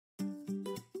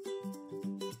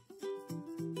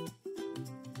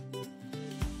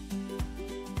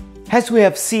As we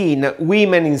have seen,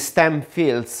 women in STEM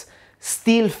fields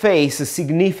still face a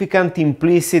significant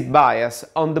implicit bias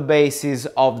on the basis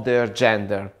of their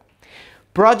gender.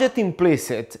 Project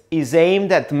Implicit is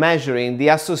aimed at measuring the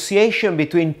association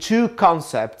between two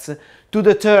concepts to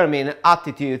determine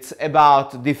attitudes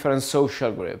about different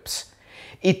social groups.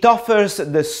 It offers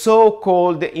the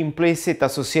so-called implicit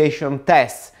association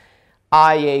tests,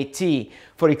 IAT.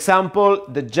 For example,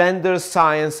 the gender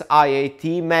science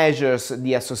IAT measures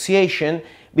the association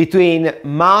between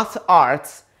math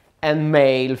arts and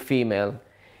male-female.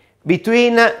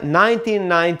 Between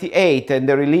 1998 and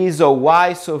the release of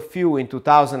Why So Few in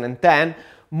 2010,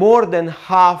 more than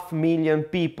 500,000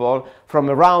 people from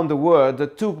around the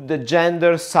world took the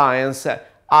gender science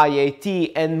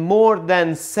IAT, and more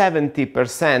than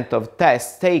 70% of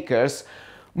test takers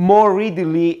more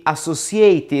readily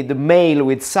associated male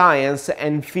with science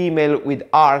and female with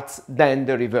arts than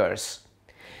the reverse.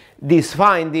 These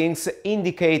findings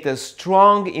indicate a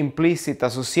strong implicit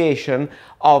association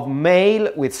of male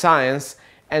with science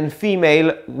and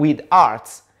female with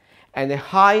arts, and a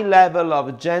high level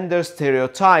of gender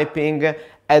stereotyping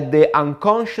at the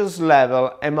unconscious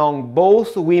level among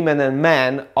both women and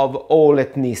men of all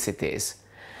ethnicities.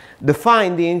 The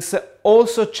findings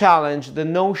also challenge the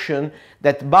notion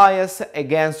that bias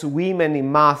against women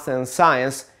in math and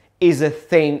science is a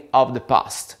thing of the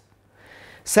past.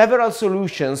 Several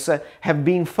solutions have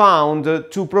been found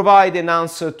to provide an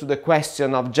answer to the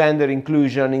question of gender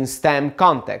inclusion in STEM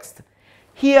context.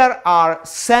 Here are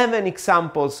 7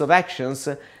 examples of actions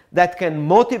that can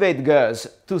motivate girls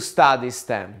to study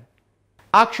STEM.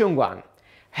 Action 1.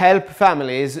 Help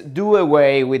families do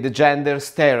away with the gender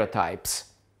stereotypes.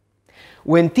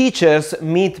 When teachers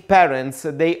meet parents,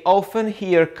 they often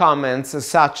hear comments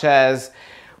such as,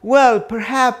 "Well,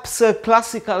 perhaps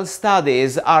classical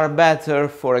studies are better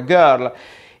for a girl.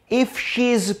 If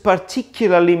she's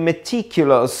particularly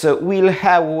meticulous, we'll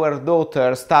have our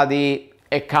daughter study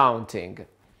accounting."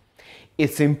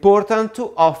 It's important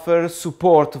to offer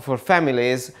support for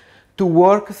families to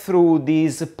work through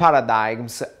these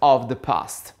paradigms of the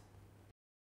past.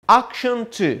 Action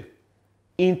 2.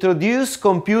 Introduce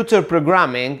computer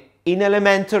programming in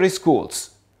elementary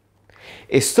schools.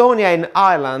 Estonia and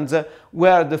Ireland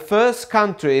were the first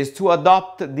countries to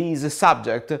adopt this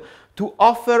subject to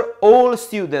offer all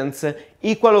students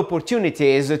equal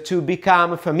opportunities to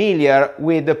become familiar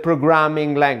with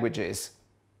programming languages.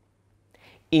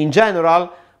 In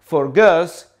general, for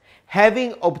girls,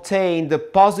 having obtained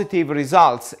positive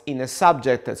results in a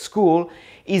subject at school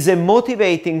is a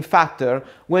motivating factor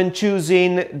when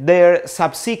choosing their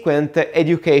subsequent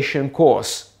education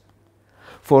course.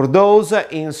 For those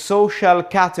in social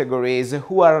categories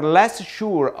who are less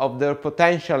sure of their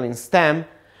potential in STEM,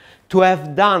 to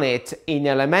have done it in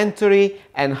elementary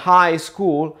and high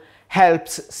school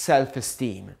helps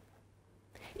self-esteem.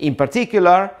 In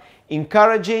particular,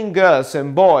 encouraging girls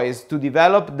and boys to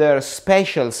develop their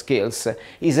spatial skills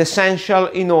is essential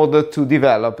in order to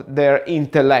develop their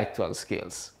intellectual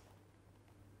skills.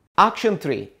 Action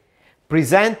 3.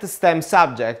 Present STEM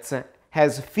subjects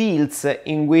as fields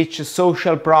in which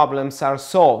social problems are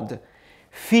solved,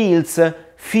 fields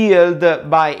fueled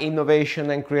by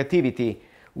innovation and creativity,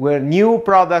 where new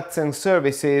products and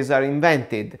services are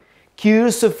invented,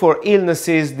 cures for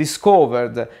illnesses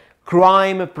discovered,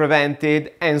 crime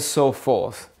prevented, and so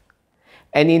forth.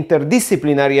 An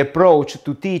interdisciplinary approach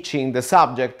to teaching the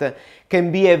subject can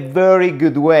be a very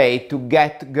good way to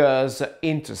get girls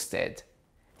interested.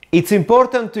 It's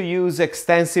important to use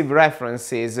extensive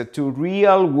references to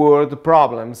real-world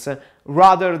problems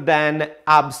rather than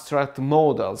abstract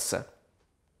models.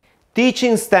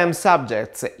 Teaching STEM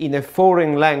subjects in a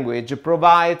foreign language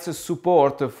provides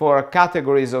support for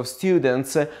categories of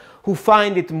students who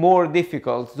find it more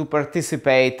difficult to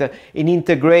participate in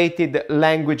integrated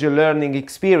language learning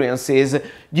experiences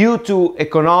due to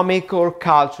economic or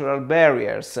cultural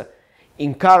barriers,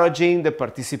 encouraging the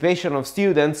participation of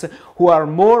students who are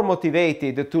more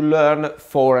motivated to learn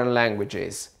foreign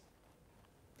languages.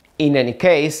 In any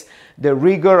case, the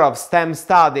rigor of STEM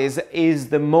studies is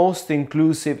the most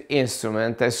inclusive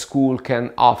instrument a school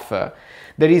can offer.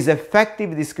 There is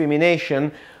effective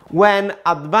discrimination when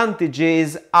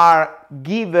advantages are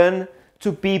given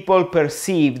to people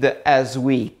perceived as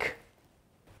weak.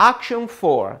 Action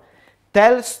 4.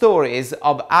 Tell stories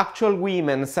of actual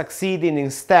women succeeding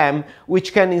in STEM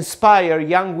which can inspire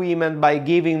young women by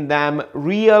giving them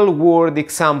real-world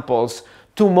examples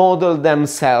to model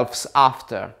themselves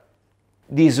after.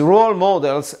 These role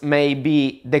models may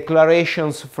be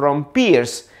declarations from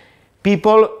peers,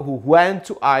 people who went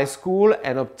to high school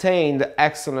and obtained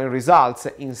excellent results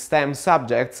in STEM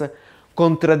subjects,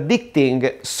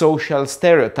 contradicting social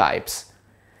stereotypes.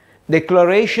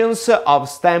 Declarations of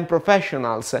STEM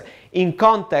professionals in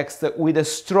context with a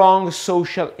strong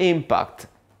social impact.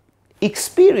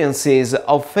 Experiences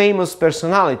of famous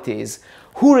personalities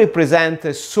who represent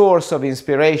a source of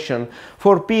inspiration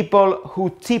for people who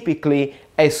typically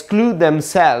exclude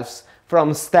themselves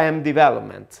from STEM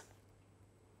development.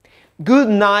 Good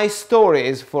Night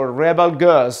Stories for Rebel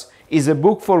Girls is a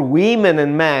book for women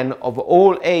and men of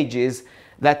all ages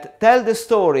that tell the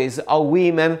stories of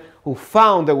women who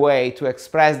found a way to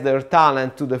express their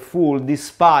talent to the full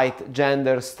despite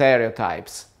gender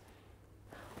stereotypes.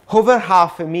 Over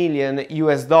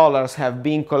 $500,000 have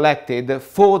been collected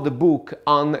for the book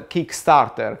on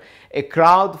Kickstarter, a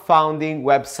crowdfunding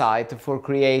website for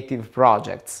creative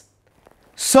projects.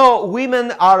 So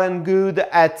women aren't good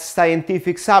at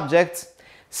scientific subjects?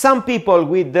 Some people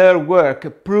with their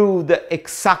work proved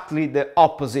exactly the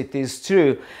opposite is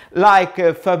true, like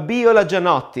Fabiola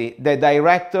Gianotti, the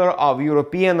director of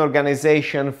European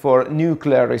Organization for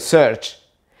Nuclear Research.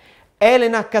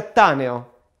 Elena Cattaneo,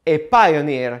 a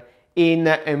pioneer in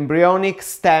embryonic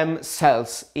stem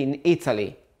cells in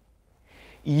Italy.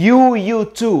 Yu,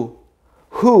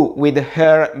 who with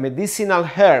her medicinal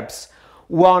herbs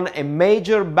won a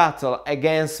major battle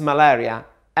against malaria,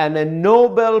 and a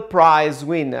Nobel Prize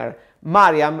winner,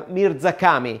 Mariam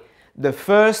Mirzakhani, the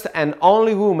first and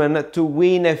only woman to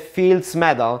win a Fields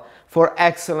Medal for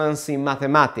excellence in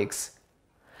mathematics.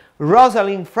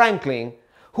 Rosalind Franklin,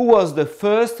 who was the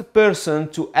first person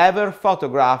to ever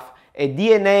photograph a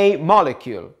DNA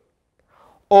molecule.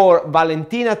 Or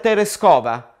Valentina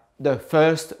Tereskova, the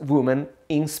first woman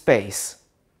in space.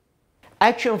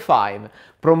 Action 5.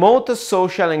 Promote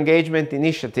social engagement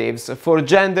initiatives for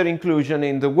gender inclusion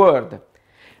in the world.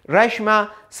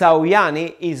 Reshma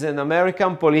Sauyani is an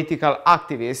American political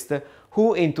activist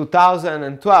who in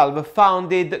 2012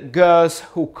 founded Girls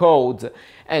Who Code,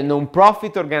 a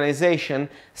non-profit organization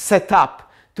set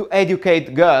up to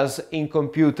educate girls in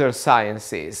computer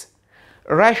sciences.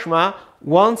 Reshma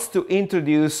wants to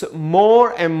introduce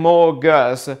more and more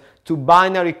girls to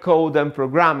binary code and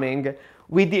programming,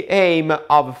 with the aim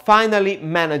of finally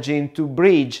managing to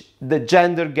bridge the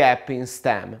gender gap in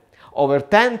STEM. Over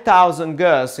 10,000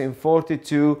 girls in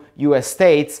 42 US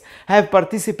states have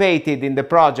participated in the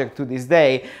project to this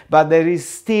day, but there is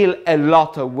still a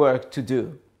lot of work to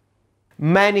do.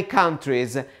 Many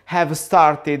countries have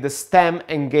started STEM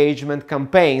engagement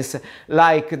campaigns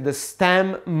like the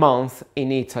STEM Month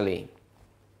in Italy.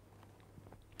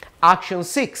 Action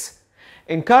 6.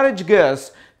 Encourage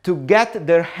girls to get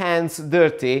their hands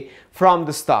dirty from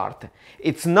the start.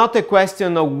 It's not a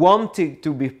question of wanting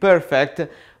to be perfect,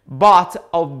 but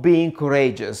of being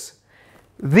courageous.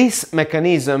 This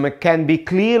mechanism can be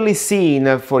clearly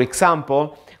seen, for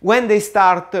example, when they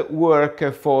start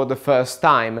work for the first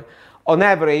time. On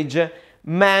average,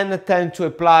 men tend to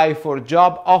apply for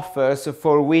job offers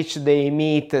for which they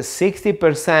meet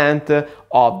 60%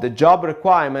 of the job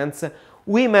requirements.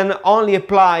 Women only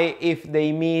apply if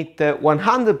they meet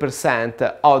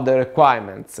 100% of the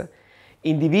requirements.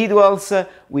 Individuals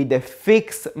with a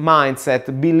fixed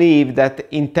mindset believe that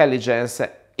intelligence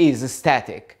is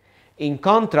static. In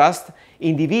contrast,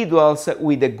 individuals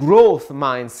with a growth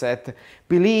mindset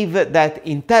believe that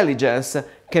intelligence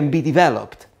can be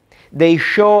developed. They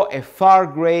show a far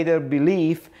greater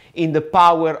belief in the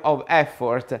power of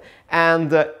effort,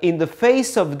 and in the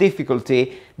face of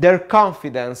difficulty, their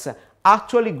confidence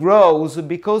actually grows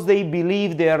because they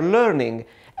believe they are learning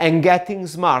and getting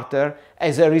smarter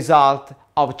as a result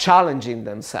of challenging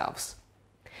themselves.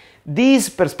 These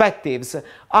perspectives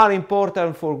are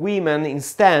important for women in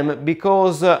STEM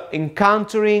because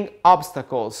encountering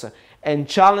obstacles and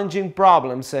challenging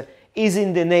problems is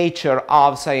in the nature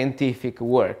of scientific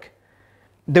work.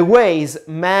 The ways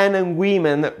men and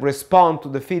women respond to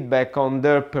the feedback on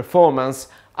their performance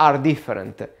are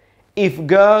different. If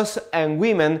girls and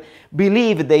women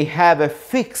believe they have a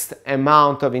fixed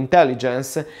amount of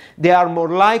intelligence, they are more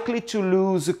likely to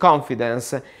lose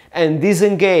confidence and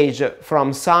disengage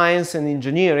from science and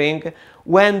engineering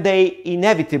when they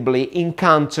inevitably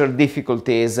encounter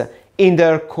difficulties in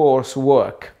their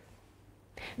coursework.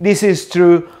 This is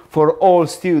true for all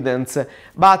students,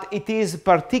 but it is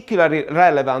particularly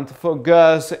relevant for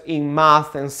girls in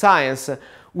math and science,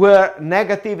 where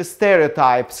negative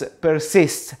stereotypes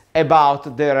persist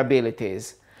about their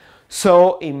abilities.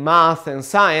 So in math and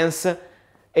science,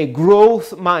 a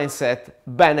growth mindset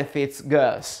benefits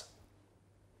girls.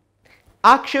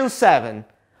 Action 7.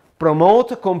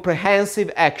 Promote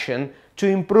comprehensive action to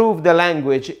improve the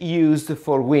language used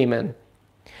for women.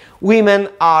 Women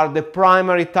are the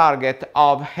primary target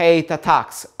of hate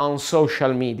attacks on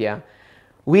social media.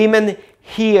 Women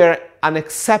hear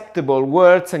unacceptable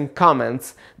words and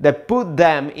comments that put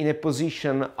them in a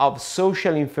position of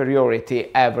social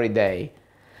inferiority every day.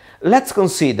 Let's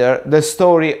consider the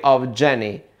story of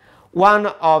Jenny, one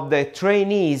of the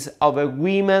trainees of a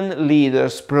Women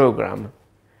Leaders program.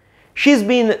 She's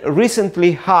been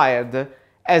recently hired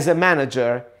as a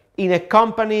manager in a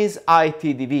company's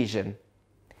IT division.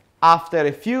 After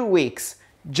a few weeks,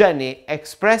 Jenny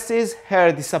expresses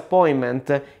her disappointment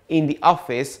in the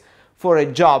office for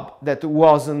a job that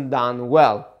wasn't done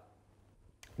well.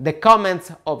 The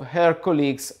comments of her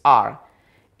colleagues are,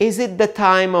 "Is it the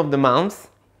time of the month?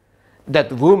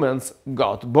 That woman's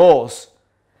got balls.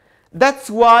 That's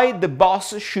why the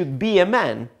boss should be a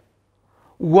man.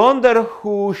 Wonder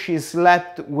who she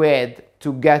slept with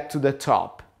to get to the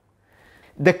top."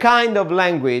 The kind of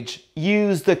language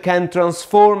used can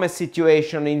transform a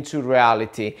situation into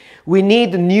reality. We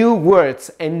need new words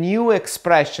and new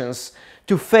expressions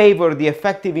to favor the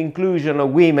effective inclusion of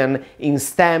women in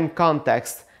STEM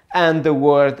context and the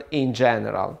world in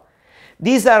general.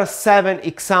 These are 7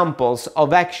 examples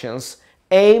of actions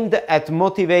aimed at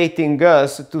motivating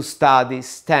girls to study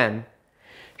STEM.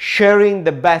 Sharing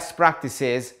the best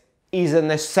practices is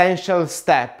an essential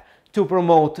step to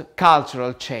promote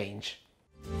cultural change.